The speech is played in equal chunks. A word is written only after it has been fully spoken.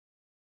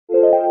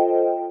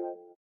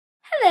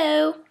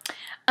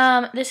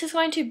This is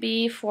going to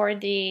be for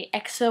the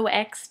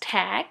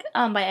xoxTAG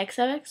by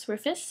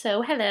xoxRufus.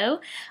 So hello,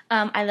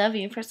 I love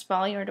you. First of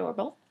all, you're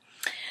adorable.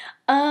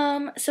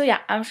 So yeah,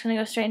 I'm just gonna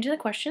go straight into the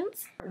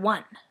questions.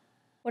 1.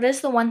 What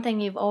is the one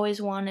thing you've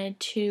always wanted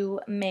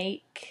to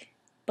make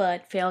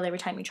but failed every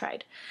time you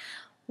tried?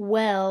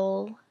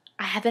 Well,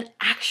 I haven't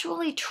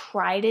actually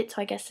tried it,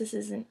 so I guess this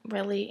isn't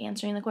really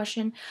answering the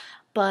question,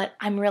 but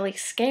I'm really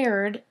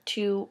scared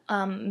to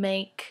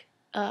make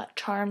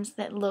charms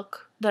that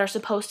are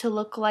supposed to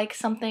look like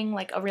something,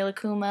 like a real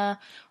Akuma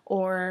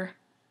or,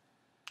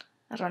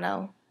 I don't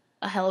know,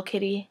 a Hello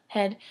Kitty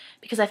head,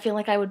 because I feel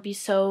like I would be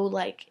so,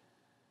 like,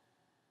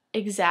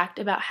 exact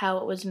about how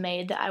it was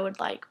made that I would,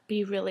 like,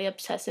 be really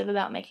obsessive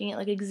about making it,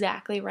 like,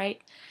 exactly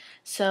right.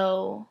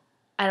 So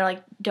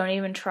I don't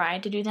even try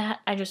to do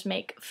that. I just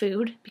make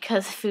food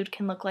because food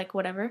can look like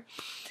whatever.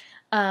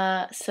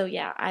 So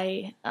yeah,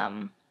 I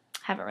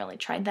haven't really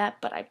tried that,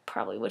 but I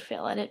probably would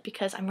fail at it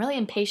because I'm really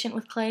impatient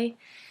with clay,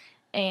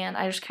 and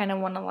I just kind of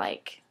want to,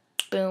 like,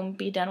 boom,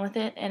 be done with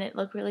it and it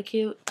look really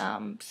cute.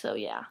 So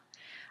yeah,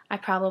 I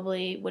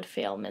probably would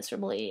fail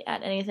miserably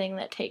at anything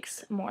that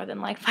takes more than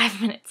like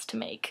 5 minutes to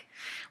make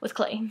with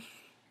clay.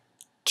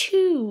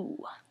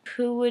 2.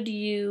 Who would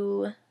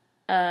you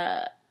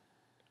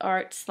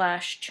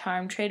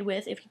art/charm trade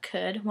with if you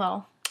could?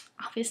 Well,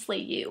 obviously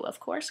you, of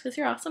course, because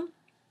you're awesome.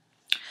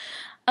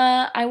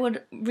 I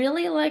would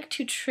really like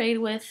to trade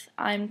with,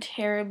 I'm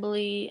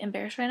terribly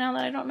embarrassed right now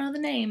that I don't know the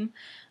name,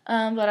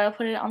 but I'll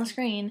put it on the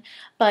screen.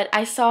 But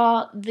I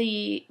saw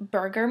the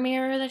burger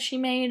mirror that she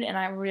made, and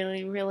I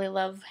really, really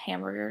love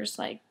hamburgers,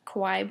 like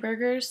kawaii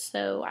burgers,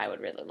 so I would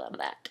really love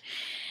that.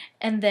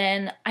 And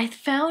then I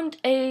found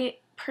a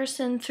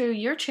person through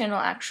your channel,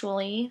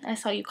 actually. I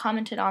saw you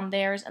commented on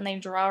theirs, and they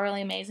draw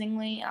really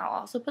amazingly. I'll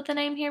also put the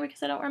name here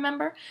because I don't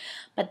remember,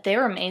 but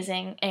they're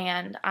amazing,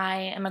 and I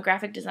am a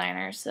graphic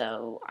designer,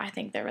 so I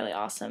think they're really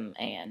awesome,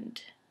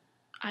 and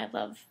I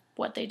love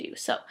what they do,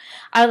 so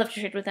I would love to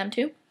trade with them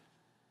too.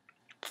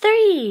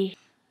 3.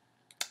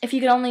 If you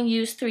could only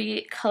use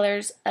 3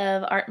 colors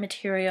of art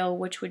material,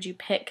 which would you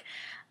pick?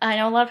 I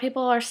know a lot of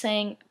people are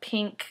saying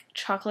pink,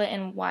 chocolate,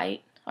 and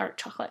white, or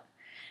chocolate,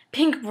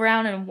 pink,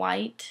 brown, and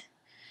white.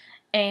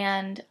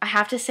 And I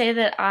have to say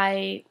that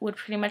I would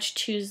pretty much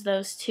choose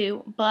those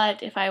 2,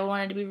 but if I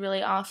wanted to be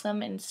really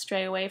awesome and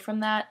stray away from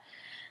that,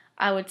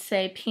 I would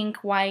say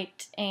pink,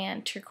 white,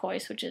 and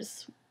turquoise,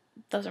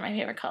 those are my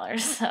favorite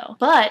colors. So,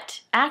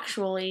 but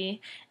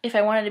actually, if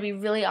I wanted to be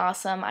really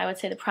awesome, I would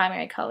say the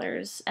primary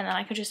colors, and then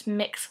I could just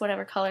mix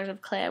whatever colors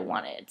of clay I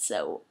wanted.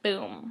 So,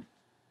 boom.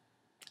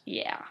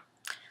 Yeah.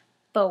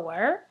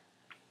 4.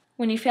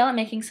 When you fail at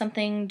making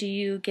something, do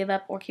you give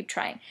up or keep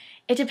trying?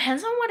 It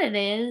depends on what it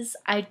is.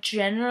 I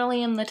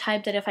generally am the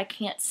type that if I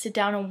can't sit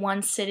down in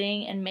one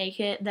sitting and make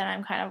it, then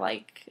I'm kind of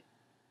like,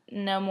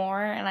 no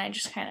more, and I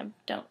just kind of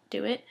don't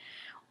do it.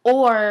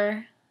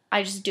 Or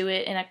I just do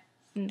it in a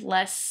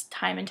less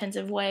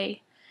time-intensive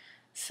way.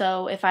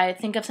 So if I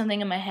think of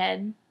something in my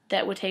head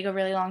that would take a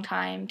really long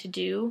time to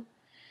do,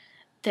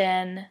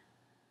 then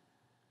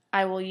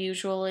I will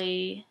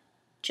usually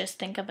just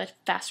think of a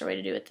faster way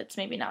to do it that's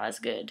maybe not as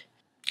good.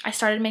 I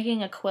started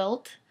making a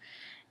quilt,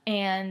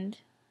 and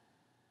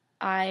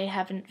I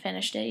haven't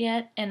finished it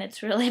yet, and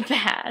it's really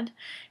bad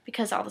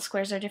because all the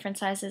squares are different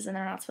sizes and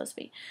they're not supposed to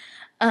be.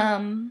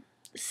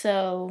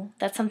 So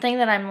that's something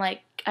that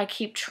I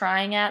keep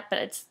trying at, but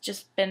it's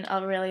just been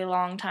a really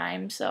long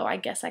time, so I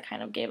guess I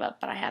kind of gave up,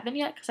 but I haven't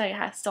yet because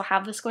I still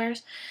have the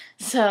squares.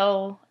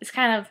 So it's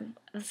kind of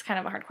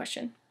a hard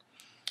question.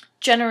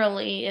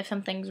 Generally, if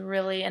something's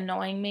really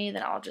annoying me,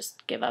 then I'll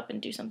just give up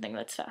and do something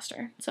that's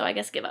faster. So I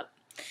guess give up.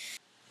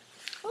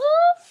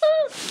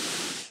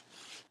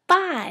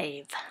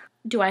 5.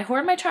 Do I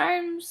hoard my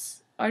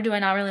charms, or do I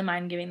not really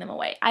mind giving them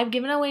away? I've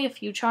given away a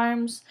few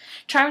charms.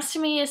 Charms to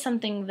me is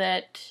something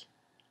that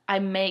I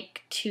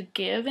make to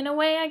give in a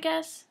way, I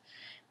guess,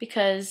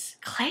 because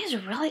clay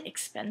is really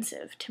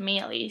expensive, to me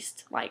at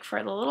least, like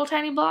for the little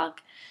tiny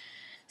block.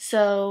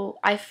 So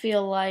I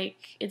feel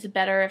like it's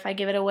better if I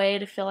give it away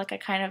to feel like I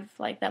kind of,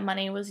 like, that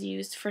money was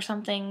used for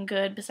something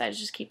good besides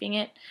just keeping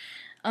it.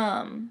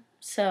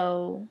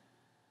 So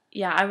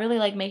yeah, I really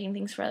like making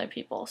things for other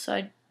people. So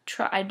I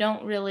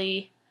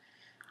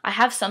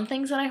have some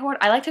things that I hoard.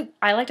 I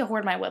like to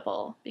hoard my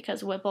Whipple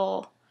because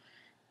Whipple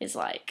is,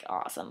 like,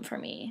 awesome for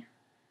me.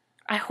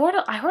 I hoard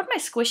my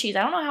squishies.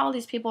 I don't know how all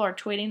these people are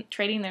trading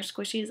their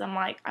squishies. I'm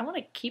like, I want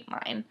to keep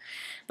mine.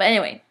 But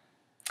anyway,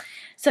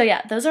 so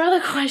yeah, those are all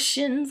the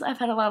questions. I've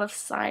had a lot of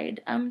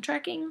side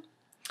tracking.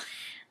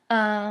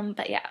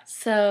 But yeah,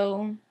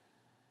 so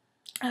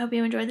I hope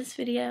you enjoyed this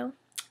video,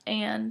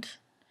 and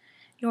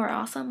you're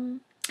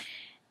awesome.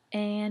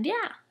 And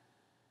yeah,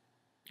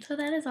 so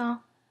that is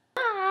all.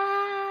 Bye!